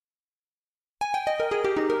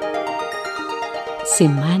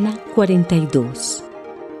Semana 42.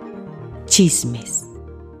 Chismes.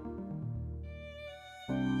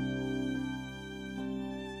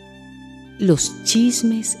 Los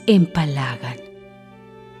chismes empalagan,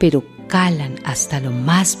 pero calan hasta lo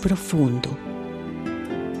más profundo.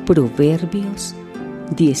 Proverbios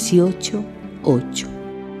 18:8.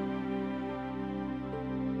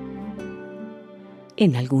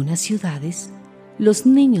 En algunas ciudades, los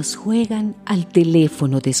niños juegan al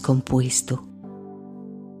teléfono descompuesto.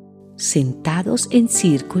 Sentados en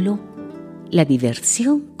círculo, la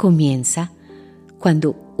diversión comienza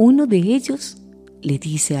cuando uno de ellos le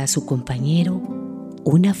dice a su compañero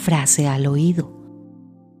una frase al oído.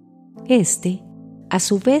 Este, a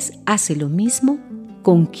su vez, hace lo mismo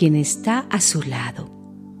con quien está a su lado.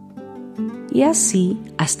 Y así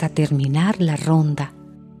hasta terminar la ronda.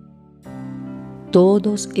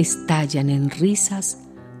 Todos estallan en risas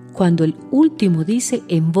cuando el último dice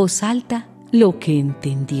en voz alta lo que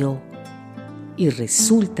entendió. Y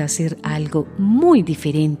resulta ser algo muy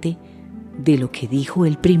diferente de lo que dijo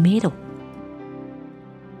el primero.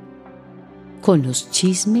 Con los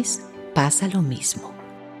chismes pasa lo mismo.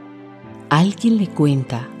 Alguien le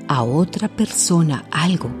cuenta a otra persona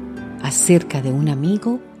algo acerca de un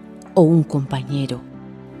amigo o un compañero,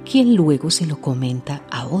 quien luego se lo comenta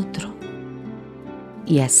a otro.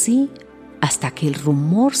 Y así hasta que el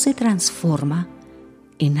rumor se transforma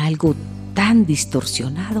en algo tan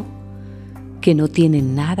distorsionado que no tiene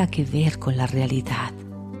nada que ver con la realidad.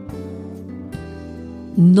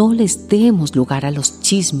 No les demos lugar a los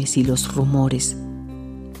chismes y los rumores,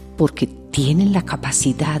 porque tienen la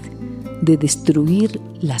capacidad de destruir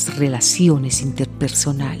las relaciones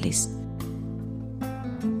interpersonales.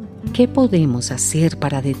 ¿Qué podemos hacer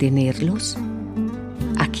para detenerlos?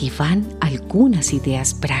 Aquí van algunas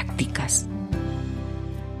ideas prácticas.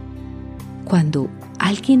 Cuando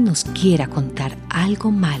alguien nos quiera contar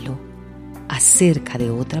algo malo acerca de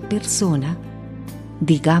otra persona,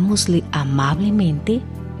 digámosle amablemente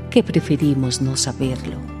que preferimos no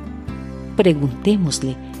saberlo.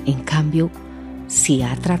 Preguntémosle, en cambio, si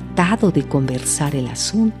ha tratado de conversar el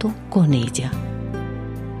asunto con ella.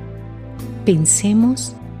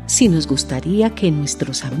 Pensemos si nos gustaría que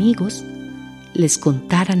nuestros amigos les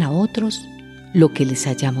contaran a otros lo que les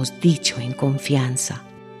hayamos dicho en confianza.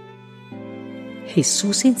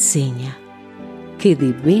 Jesús enseña que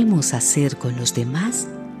debemos hacer con los demás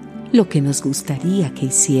lo que nos gustaría que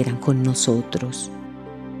hicieran con nosotros.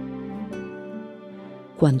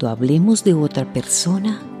 Cuando hablemos de otra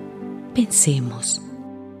persona, pensemos,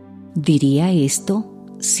 ¿diría esto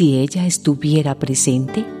si ella estuviera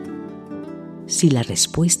presente? Si la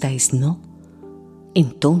respuesta es no,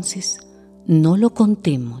 entonces no lo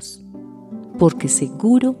contemos, porque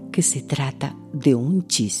seguro que se trata de un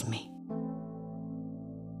chisme.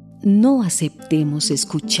 No aceptemos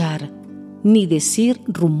escuchar ni decir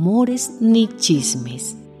rumores ni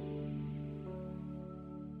chismes.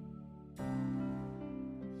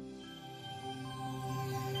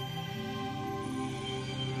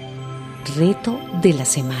 Reto de la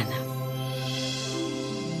semana.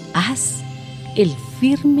 Haz el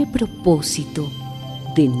firme propósito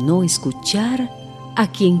de no escuchar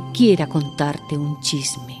a quien quiera contarte un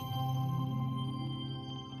chisme.